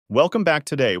Welcome back.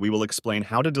 Today we will explain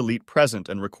how to delete present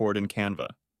and record in Canva.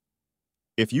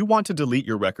 If you want to delete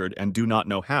your record and do not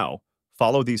know how,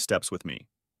 follow these steps with me.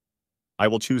 I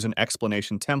will choose an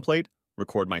explanation template,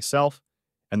 record myself,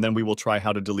 and then we will try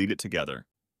how to delete it together.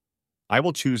 I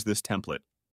will choose this template.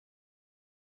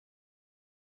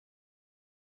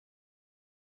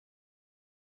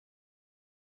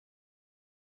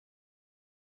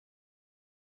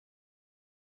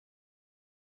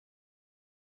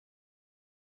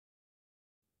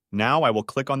 Now I will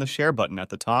click on the share button at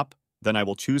the top, then I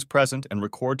will choose present and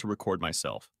record to record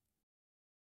myself.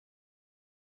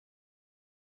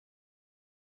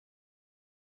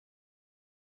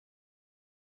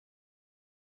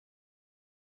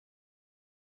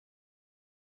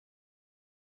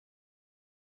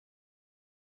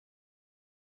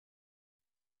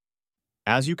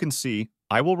 As you can see,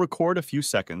 I will record a few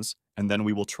seconds and then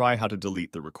we will try how to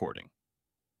delete the recording.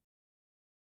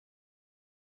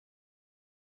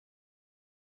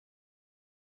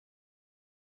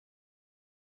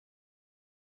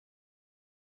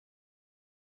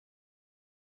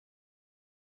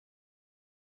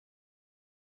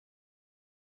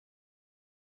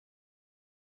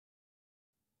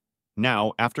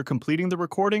 Now, after completing the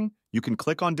recording, you can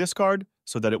click on discard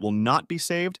so that it will not be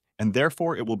saved and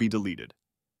therefore it will be deleted.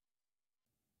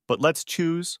 But let's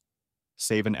choose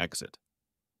Save and Exit.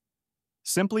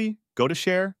 Simply go to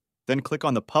Share, then click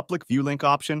on the Public View Link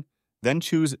option, then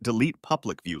choose Delete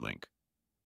Public View Link.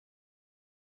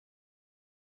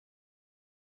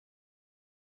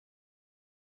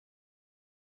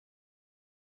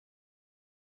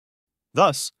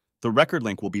 Thus, the record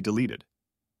link will be deleted.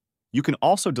 You can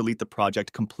also delete the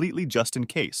project completely just in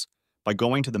case by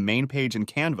going to the main page in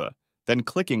Canva, then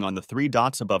clicking on the three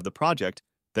dots above the project,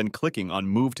 then clicking on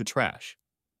Move to Trash.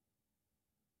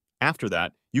 After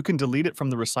that, you can delete it from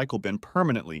the recycle bin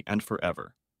permanently and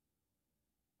forever.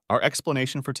 Our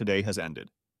explanation for today has ended.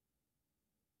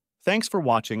 Thanks for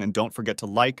watching and don't forget to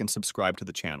like and subscribe to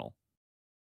the channel.